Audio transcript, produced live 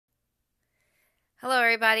Hello,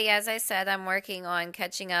 everybody. As I said, I'm working on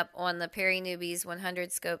catching up on the PeriNewbies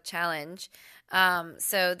 100 Scope Challenge. We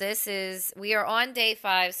are on day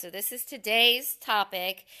 5, so this is today's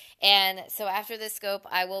topic. And so after this scope,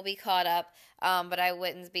 I will be caught up. But I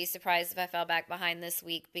wouldn't be surprised if I fell back behind this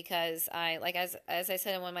week because as I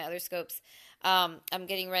said in one of my other scopes, I'm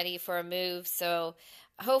getting ready for a move. So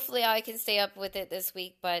hopefully I can stay up with it this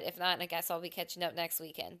week, but if not, I guess I'll be catching up next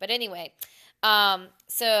weekend. But anyway,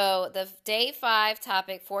 so the day 5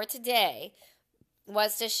 topic for today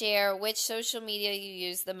was to share which social media you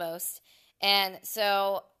use the most. And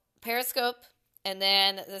so Periscope, and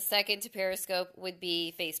then the second to Periscope would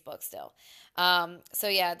be Facebook still. So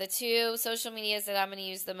yeah, the two social medias that I'm going to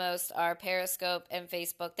use the most are Periscope and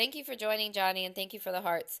Facebook. Thank you for joining, Johnny, and thank you for the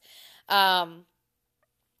hearts. Um,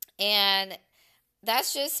 and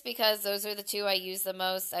that's just because those are the two I use the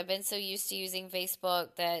most. I've been so used to using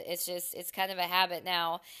Facebook that it's kind of a habit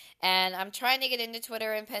now. And I'm trying to get into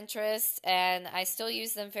Twitter and Pinterest, and I still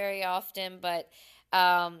use them very often, but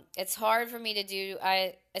it's hard for me to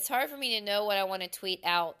it's hard for me to know what I want to tweet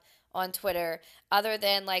out on Twitter other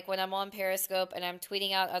than like when I'm on Periscope and I'm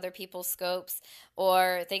tweeting out other people's scopes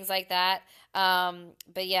or things like that.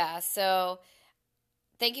 But yeah, so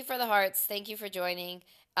thank you for the hearts. Thank you for joining.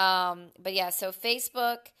 But yeah, so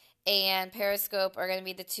Facebook and Periscope are going to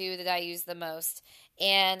be the two that I use the most.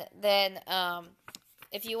 And then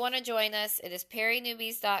if you want to join us, it is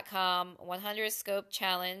PeriNewbies.com 100 Scope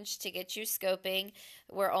Challenge to get you scoping.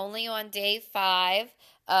 We're only on day 5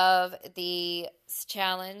 of the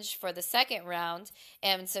challenge for the second round.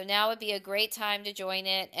 And so now would be a great time to join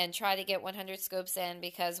it and try to get 100 scopes in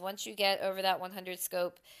because once you get over that 100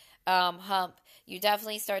 scope hump, you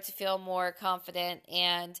definitely start to feel more confident.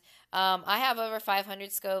 And I have over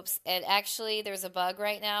 500 scopes. And actually, there's a bug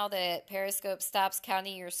right now that Periscope stops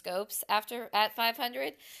counting your scopes after at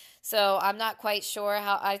 500. So I'm not quite sure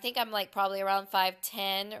how. I think I'm like probably around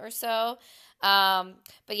 510 or so.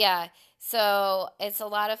 But yeah, so it's a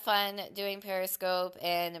lot of fun doing Periscope,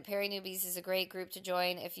 and PeriNewbies is a great group to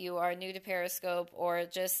join if you are new to Periscope or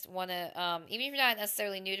just want to, even if you're not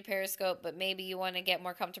necessarily new to Periscope, but maybe you want to get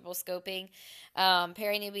more comfortable scoping.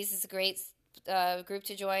 PeriNewbies is a great group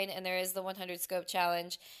to join, and there is the 100 Scope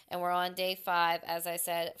Challenge, and we're on day 5, as I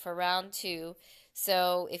said, for round 2.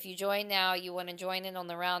 So if you join now, you want to join in on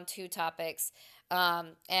the round 2 topics.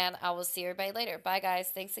 And I will see everybody later. Bye,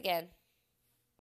 guys. Thanks again.